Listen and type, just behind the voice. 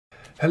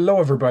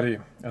Hello everybody,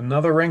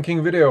 another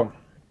ranking video.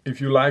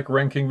 If you like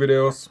ranking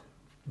videos,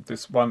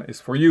 this one is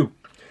for you.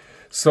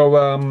 So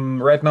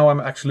right now I'm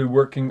actually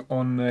working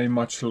on a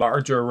much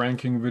larger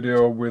ranking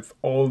video with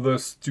all the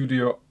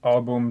studio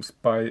albums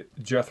by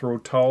Jethro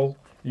Tull,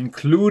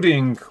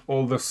 including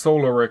all the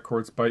solo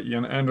records by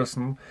Ian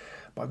Anderson.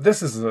 But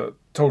this is a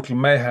total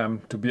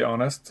mayhem, to be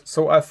honest.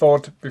 So I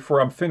thought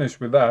before I'm finished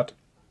with that,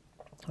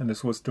 and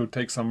this will still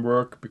take some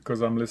work because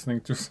I'm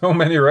listening to so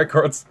many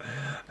records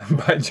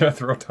by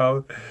Jethro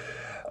Tull.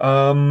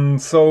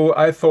 So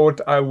I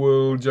thought I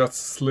will just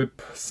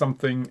slip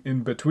something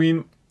in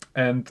between.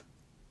 And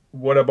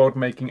what about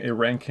making a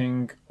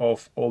ranking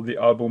of all the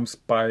albums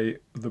by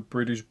the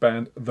British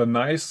band The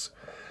Nice?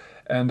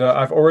 And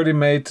I've already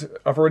made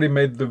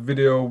the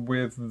video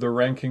with the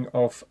ranking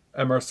of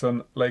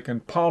Emerson, Lake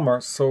and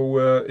Palmer. So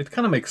it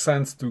kind of makes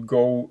sense to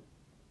go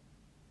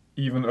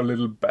even a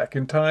little back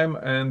in time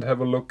and have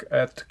a look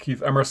at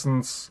Keith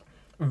Emerson's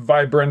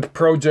vibrant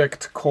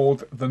project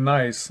called The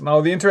Nice.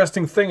 Now, the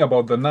interesting thing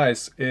about The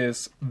Nice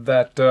is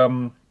that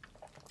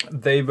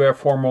they were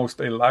foremost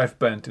a live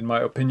band, in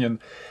my opinion.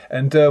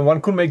 And one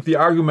could make the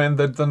argument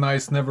that The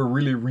Nice never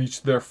really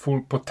reached their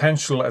full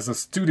potential as a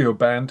studio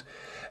band.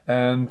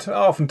 And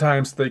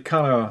oftentimes they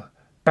kind of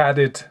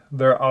padded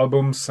their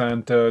albums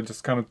and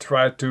just kind of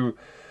tried to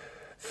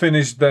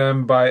finish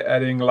them by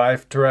adding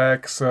live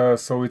tracks,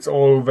 so it's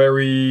all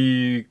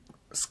very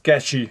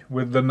sketchy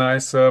with The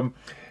Nice.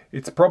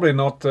 It's probably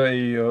not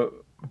a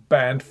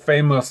band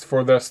famous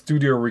for their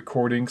studio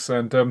recordings,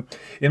 and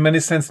in many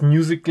sense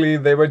musically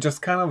they were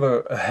just kind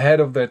of ahead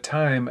of their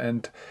time,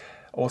 and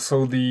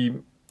also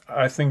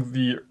I think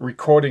the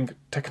recording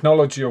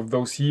technology of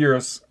those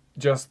years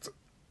just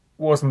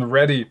wasn't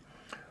ready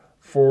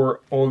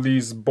for all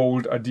these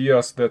bold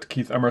ideas that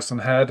Keith Emerson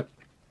had.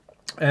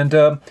 And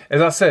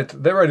as I said,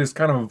 they were this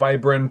kind of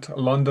vibrant,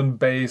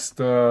 London-based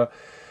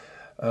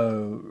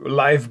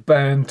live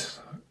band,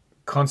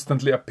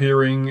 constantly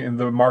appearing in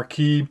the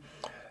marquee,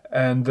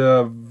 and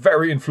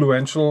very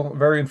influential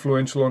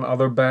on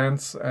other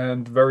bands,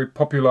 and very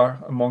popular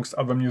amongst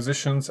other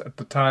musicians at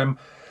the time.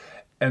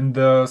 And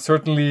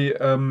certainly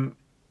the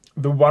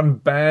one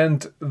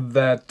band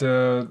that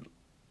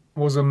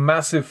was a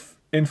massive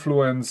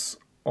influence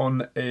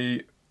on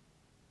a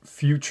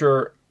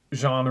future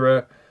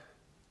genre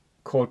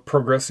called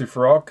progressive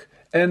rock,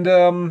 and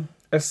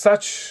as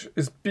such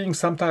is being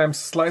sometimes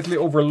slightly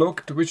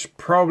overlooked, which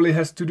probably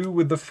has to do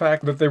with the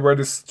fact that they were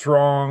this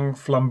strong,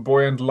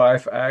 flamboyant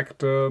live act,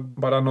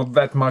 but are not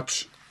that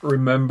much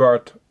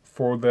remembered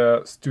for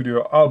their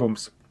studio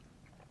albums.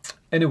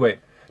 Anyway,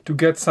 to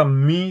get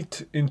some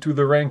meat into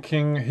the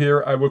ranking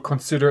here, I will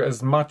consider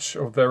as much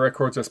of their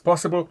records as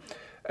possible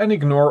and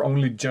ignore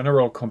only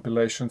general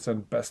compilations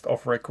and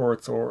best-of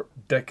records or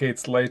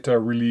decades later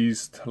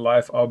released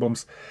live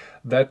albums.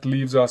 That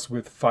leaves us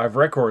with 5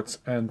 records,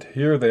 and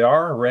here they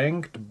are,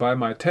 ranked by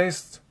my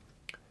taste,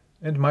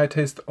 and my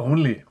taste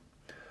only.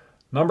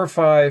 Number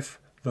 5,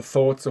 The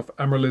Thoughts of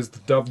Amaryllis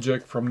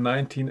Dovejack from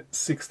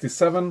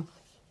 1967.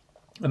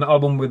 An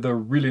album with a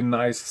really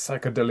nice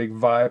psychedelic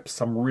vibe,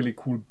 some really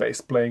cool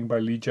bass playing by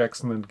Lee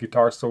Jackson and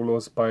guitar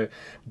solos by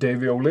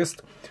Davey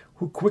O'List,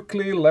 who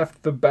quickly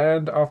left the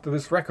band after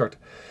this record,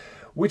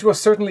 which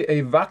was certainly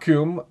a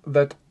vacuum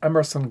that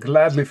Emerson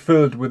gladly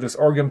filled with his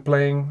organ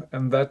playing,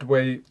 and that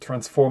way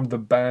transformed the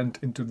band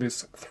into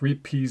this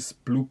 3-piece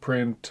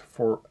blueprint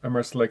for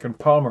Emerson, Lake and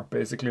Palmer,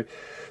 basically.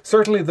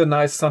 Certainly The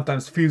Nice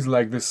sometimes feels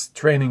like this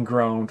training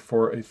ground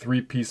for a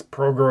 3-piece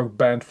prog rock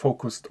band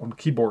focused on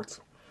keyboards.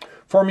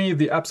 For me,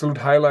 the absolute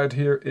highlight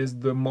here is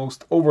the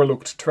most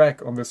overlooked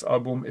track on this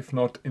album, if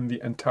not in the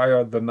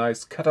entire The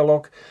Nice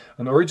catalog,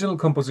 an original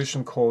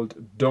composition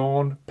called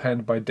Dawn,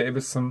 penned by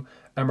Davison,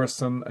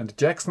 Emerson and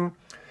Jackson.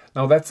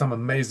 Now that's some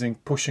amazing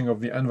pushing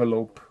of the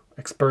envelope,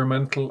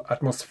 experimental,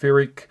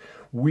 atmospheric,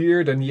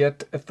 weird, and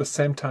yet at the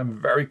same time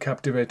very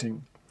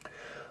captivating.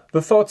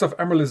 The Thoughts of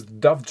Amaryllis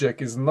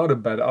Dovejack is not a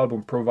bad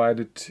album,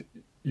 provided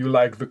you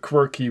like the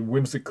quirky,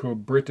 whimsical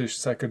British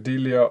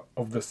psychedelia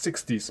of the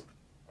 60s.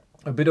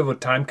 A bit of a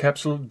time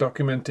capsule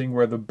documenting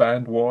where the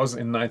band was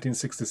in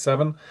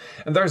 1967,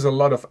 and there's a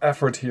lot of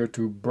effort here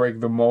to break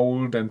the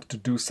mold and to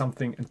do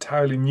something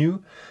entirely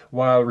new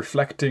while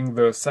reflecting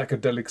the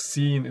psychedelic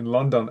scene in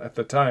London at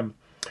the time.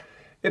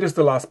 It is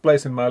the last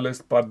place in my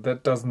list, but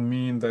that doesn't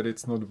mean that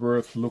it's not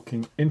worth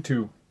looking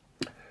into.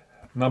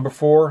 Number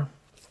 4,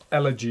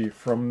 Elegy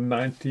from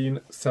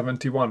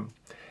 1971.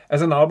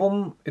 As an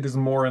album, it is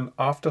more an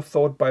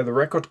afterthought by the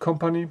record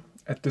company.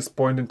 At this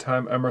point in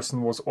time,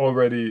 Emerson was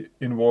already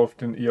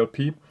involved in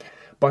ELP,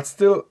 but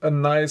still a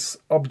nice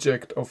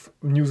object of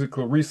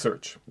musical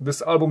research.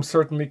 This album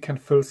certainly can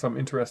fill some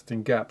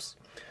interesting gaps.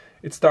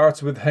 It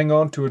starts with Hang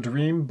On to a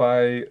Dream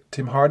by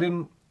Tim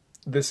Hardin.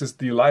 This is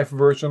the live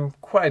version,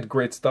 quite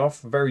great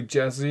stuff, very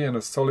jazzy and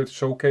a solid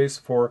showcase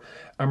for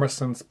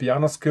Emerson's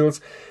piano skills.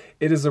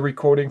 It is a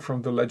recording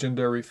from the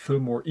legendary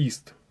Fillmore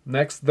East.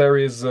 Next there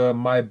is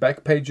My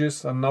Back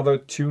Pages, another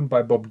tune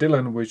by Bob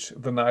Dylan, which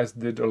The Nice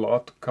did a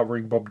lot,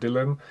 covering Bob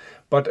Dylan,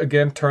 but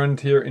again turned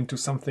here into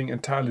something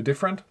entirely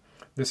different.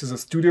 This is a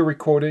studio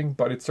recording,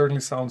 but it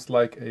certainly sounds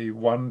like a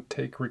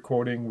one-take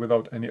recording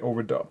without any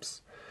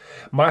overdubs.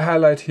 My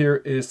highlight here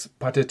is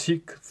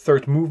Pathétique,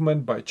 third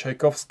movement by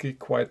Tchaikovsky,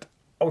 quite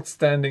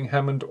outstanding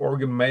Hammond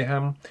organ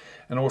mayhem,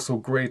 and also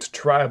great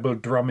tribal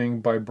drumming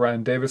by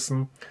Brian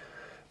Davison.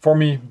 For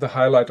me, the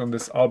highlight on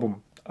this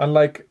album.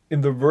 Unlike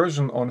in the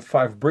version on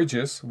 5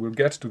 Bridges, we'll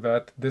get to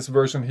that, this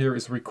version here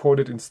is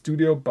recorded in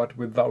studio but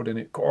without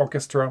any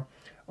orchestra,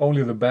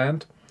 only the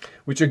band,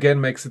 which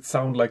again makes it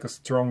sound like a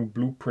strong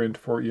blueprint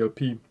for ELP.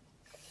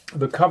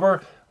 The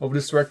cover of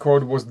this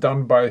record was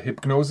done by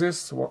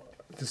Hypnosis.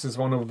 This is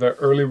one of their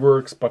early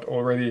works, but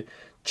already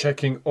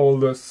checking all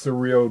the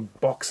surreal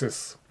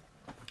boxes.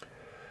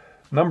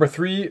 Number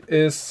 3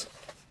 is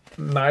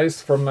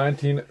Nice from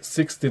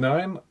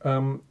 1969.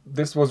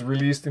 This was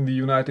released in the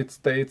United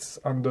States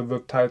under the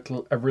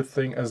title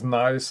Everything as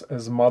Nice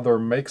as Mother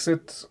Makes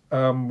It,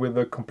 with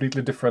a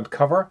completely different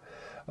cover.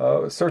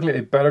 Certainly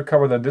a better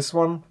cover than this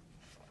one.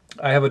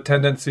 I have a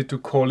tendency to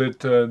call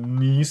it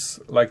Nice,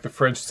 like the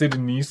French city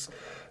Nice,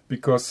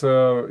 because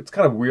it's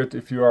kind of weird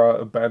if you are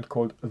a band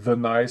called The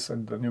Nice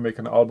and then you make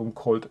an album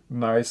called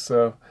Nice.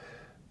 It's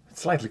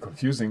slightly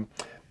confusing.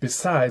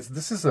 Besides,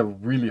 this is a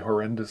really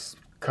horrendous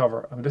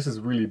cover. I mean, this is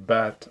really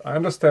bad. I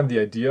understand the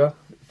idea.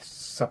 It's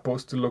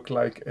supposed to look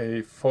like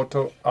a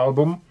photo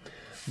album,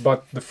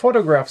 but the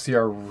photographs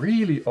here are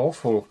really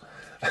awful.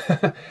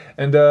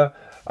 And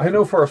I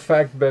know for a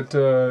fact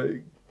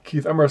that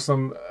Keith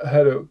Emerson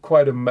had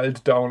quite a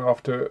meltdown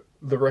after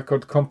the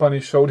record company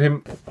showed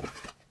him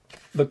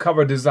the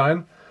cover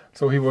design,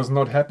 so he was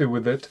not happy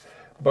with it.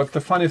 But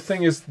the funny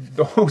thing is,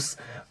 those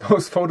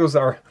photos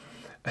are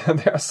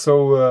they are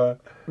so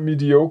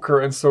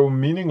mediocre and so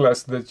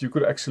meaningless that you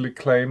could actually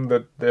claim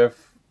that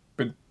they've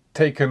been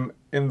taken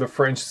in the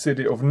French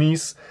city of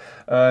Nice,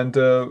 and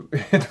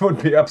it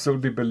would be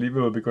absolutely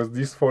believable because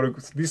these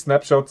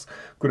snapshots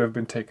could have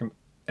been taken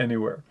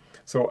anywhere.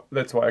 So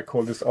that's why I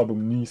call this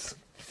album Nice.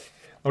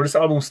 Now this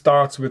album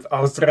starts with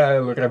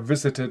Azrael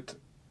Revisited,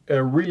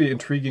 a really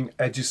intriguing,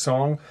 edgy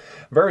song.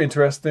 Very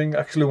interesting,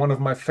 actually one of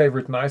my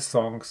favorite Nice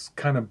songs.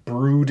 Kind of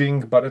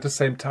brooding, but at the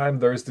same time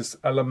there is this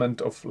element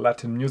of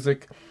Latin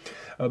music.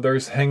 There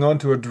is Hang On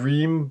to a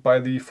Dream by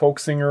the folk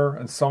singer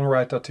and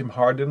songwriter Tim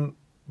Hardin,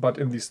 but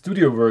in the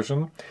studio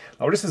version.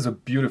 Now this is a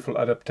beautiful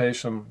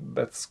adaptation.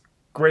 That's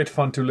great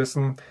fun to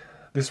listen.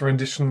 This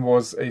rendition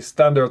was a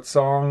standard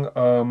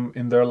song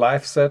in their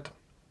live set.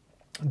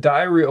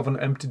 Diary of an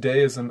Empty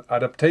Day is an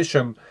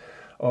adaptation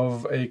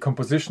of a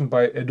composition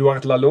by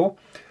Edouard Lalo.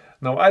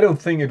 Now I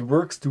don't think it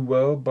works too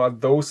well,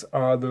 but those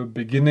are the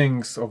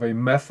beginnings of a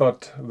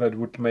method that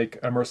would make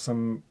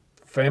Emerson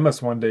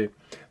famous one day,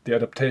 the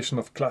adaptation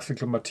of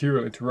classical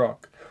material into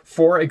rock.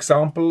 For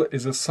example,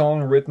 is a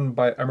song written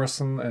by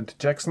Emerson and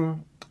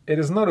Jackson. It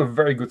is not a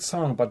very good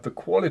song, but the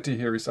quality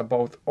here is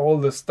about all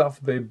the stuff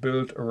they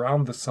built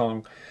around the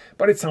song.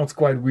 But it sounds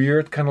quite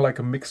weird, kind of like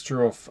a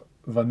mixture of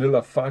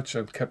Vanilla Fudge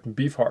and Captain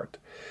Beefheart.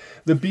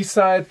 The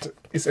B-side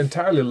is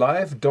entirely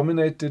live,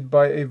 dominated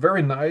by a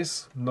very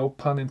nice, no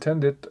pun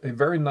intended, a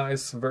very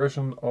nice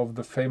version of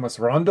the famous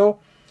Rondo,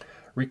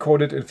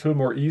 recorded in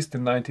Fillmore East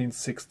in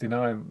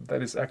 1969.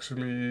 That is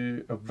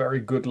actually a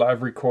very good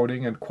live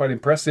recording and quite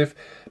impressive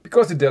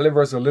because it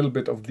delivers a little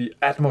bit of the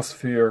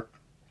atmosphere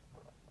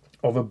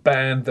of a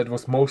band that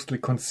was mostly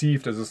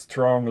conceived as a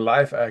strong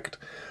live act.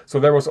 So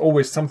there was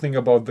always something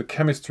about the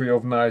chemistry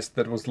of Nice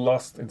that was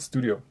lost in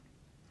studio.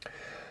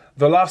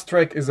 The last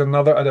track is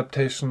another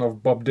adaptation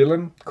of Bob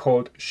Dylan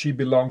called She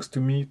Belongs to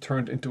Me,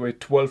 turned into a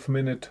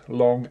 12-minute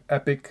long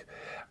epic.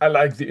 I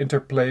like the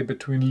interplay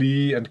between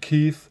Lee and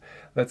Keith.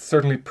 That's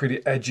certainly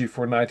pretty edgy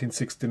for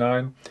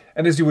 1969.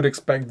 And as you would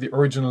expect, the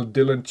original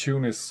Dylan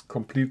tune is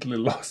completely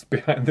lost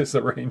behind this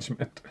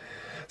arrangement.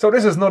 So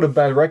this is not a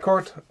bad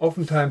record,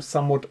 oftentimes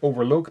somewhat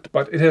overlooked,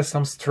 but it has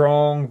some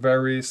strong,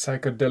 very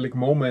psychedelic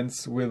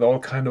moments with all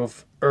kind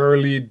of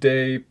early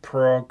day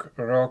prog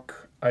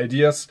rock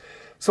ideas.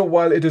 So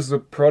while it is a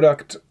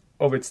product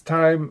of its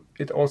time,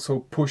 it also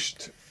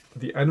pushed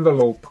the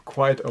envelope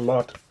quite a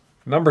lot.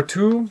 Number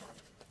 2,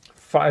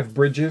 5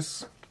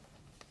 Bridges,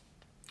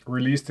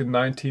 released in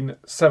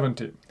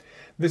 1970.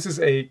 This is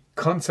a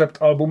concept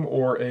album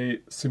or a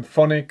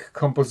symphonic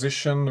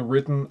composition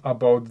written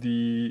about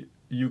the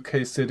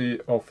UK city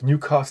of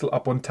Newcastle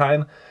upon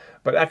Tyne,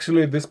 but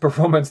actually this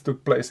performance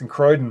took place in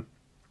Croydon.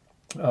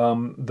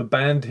 The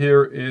band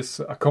here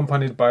is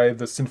accompanied by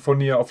the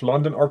Sinfonia of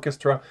London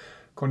Orchestra,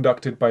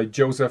 conducted by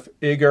Joseph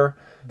Eger.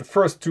 The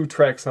first 2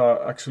 tracks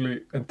are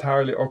actually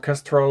entirely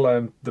orchestral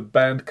and the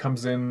band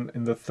comes in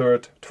the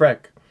 3rd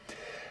track.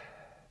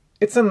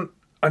 It's an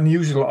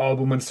unusual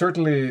album and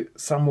certainly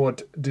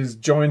somewhat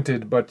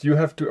disjointed, but you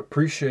have to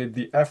appreciate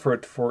the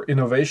effort for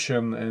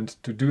innovation and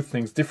to do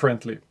things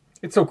differently.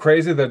 It's so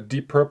crazy that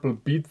Deep Purple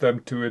beat them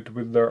to it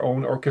with their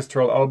own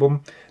orchestral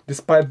album,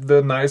 despite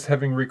the Nice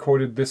having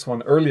recorded this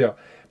one earlier,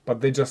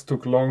 but they just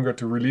took longer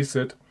to release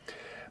it.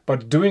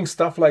 But doing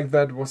stuff like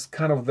that was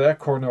kind of their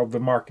corner of the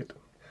market.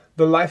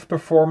 The live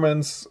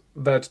performance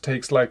that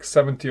takes like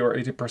 70 or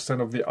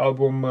 80% of the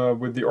album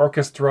with the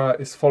orchestra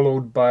is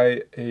followed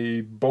by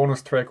a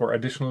bonus track or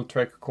additional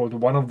track called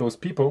One of Those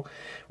People,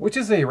 which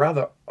is a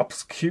rather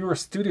obscure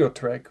studio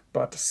track,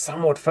 but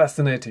somewhat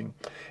fascinating.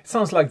 It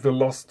sounds like the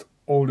lost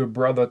older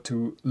brother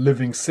to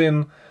Living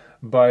Sin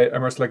by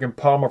Emerson, Lake and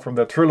Palmer from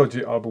their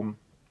Trilogy album.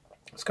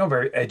 It's kind of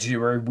very edgy,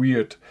 very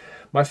weird.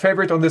 My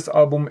favorite on this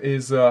album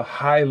is a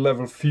High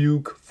Level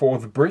Fugue,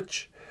 Fourth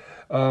Bridge.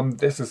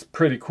 This is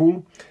pretty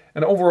cool.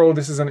 And overall,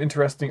 this is an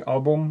interesting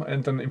album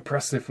and an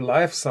impressive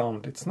live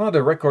sound. It's not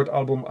a record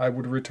album I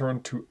would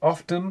return to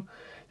often.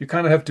 You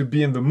kind of have to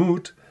be in the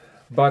mood,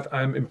 but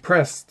I'm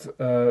impressed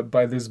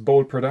by this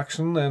bold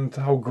production and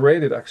how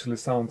great it actually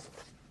sounds.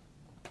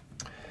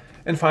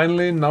 And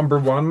finally, number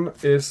 1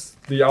 is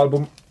the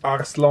album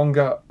Ars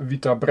Longa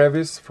Vita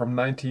Brevis from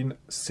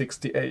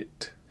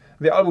 1968.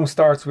 The album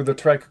starts with a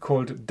track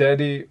called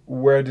Daddy,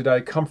 Where Did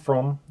I Come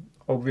From?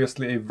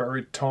 Obviously a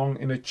very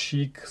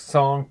tongue-in-a-cheek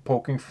song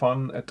poking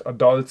fun at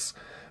adults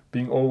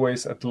being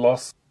always at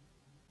loss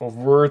of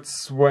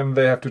words when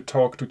they have to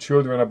talk to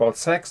children about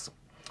sex.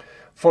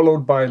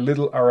 Followed by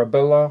Little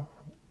Arabella,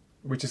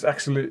 which is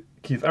actually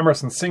Keith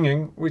Emerson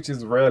singing, which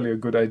is rarely a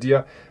good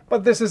idea.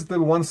 But this is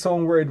the one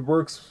song where it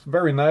works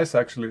very nice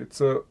actually.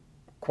 It's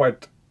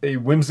quite a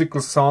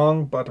whimsical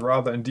song, but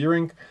rather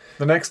endearing.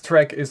 The next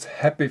track is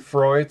Happy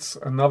Freuds,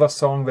 another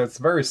song that's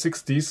very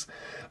 60s,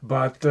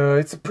 but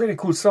it's a pretty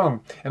cool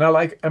song. And I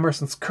like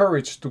Emerson's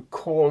courage to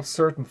call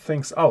certain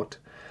things out.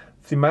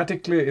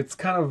 Thematically, it's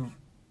kind of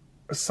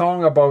a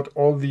song about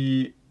all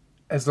the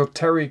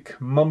esoteric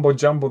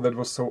mumbo-jumbo that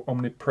was so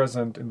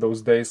omnipresent in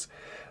those days.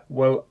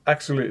 Well,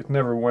 actually, it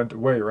never went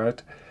away,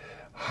 right?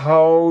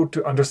 How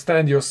to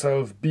understand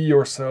yourself, be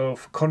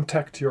yourself,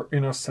 contact your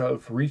inner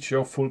self, reach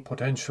your full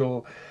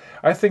potential.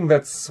 I think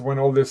that's when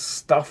all this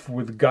stuff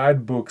with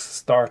guidebooks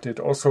started.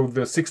 Also,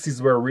 the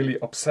 60s were really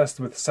obsessed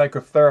with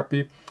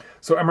psychotherapy.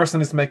 So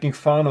Emerson is making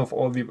fun of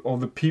all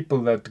the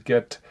people that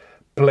get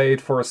played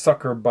for a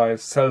sucker by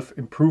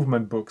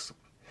self-improvement books.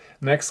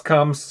 Next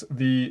comes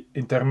the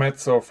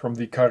intermezzo from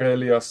the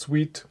Karelia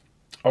Suite.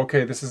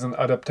 Okay, this is an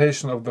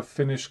adaptation of the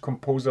Finnish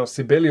composer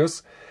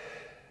Sibelius.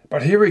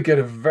 But here we get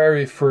a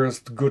very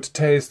first good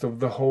taste of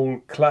the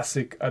whole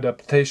classic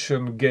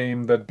adaptation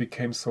game that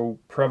became so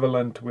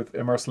prevalent with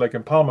Emerson, Lake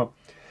and Palmer.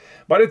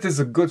 But it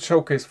is a good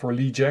showcase for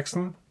Lee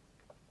Jackson.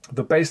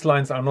 The bass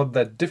lines are not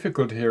that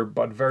difficult here,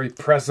 but very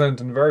present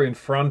and very in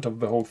front of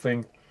the whole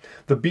thing.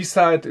 The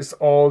B-side is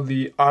all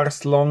the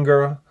Ars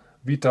Longa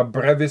Vita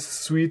Brevis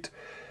suite,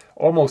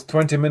 almost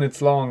 20 minutes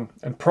long,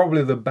 and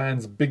probably the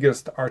band's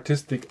biggest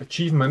artistic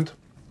achievement.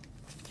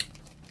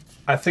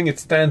 I think it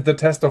stands the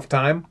test of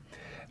time.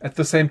 At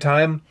the same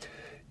time,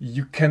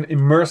 you can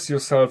immerse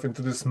yourself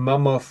into this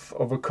mammoth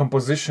of a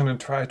composition and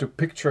try to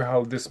picture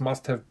how this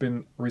must have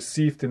been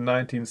received in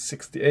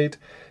 1968.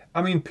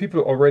 I mean,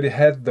 people already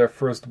had their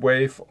first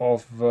wave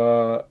of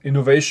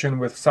innovation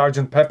with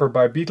Sgt. Pepper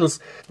by Beatles,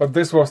 but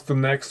this was the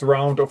next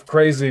round of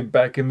crazy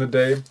back in the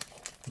day,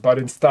 but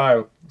in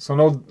style. So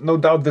no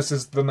doubt this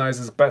is the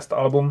nicest, best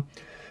album.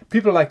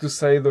 People like to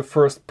say the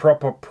first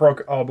proper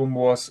prog album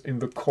was In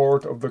the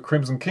Court of the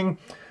Crimson King,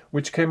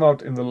 which came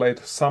out in the late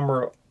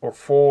summer or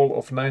fall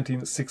of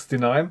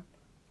 1969.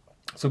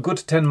 So good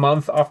 10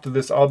 months after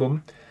this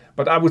album.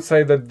 But I would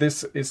say that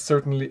this is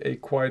certainly a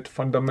quite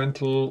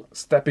fundamental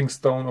stepping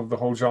stone of the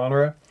whole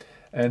genre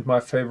and my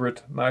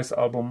favorite nice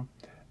album.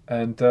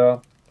 And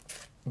that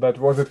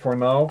was it for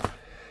now.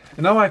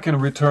 And now I can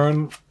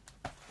return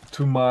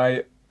to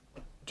my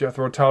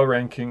Jethro Tull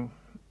ranking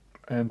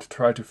and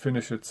try to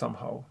finish it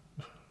somehow.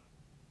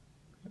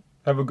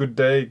 Have a good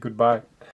day. Goodbye.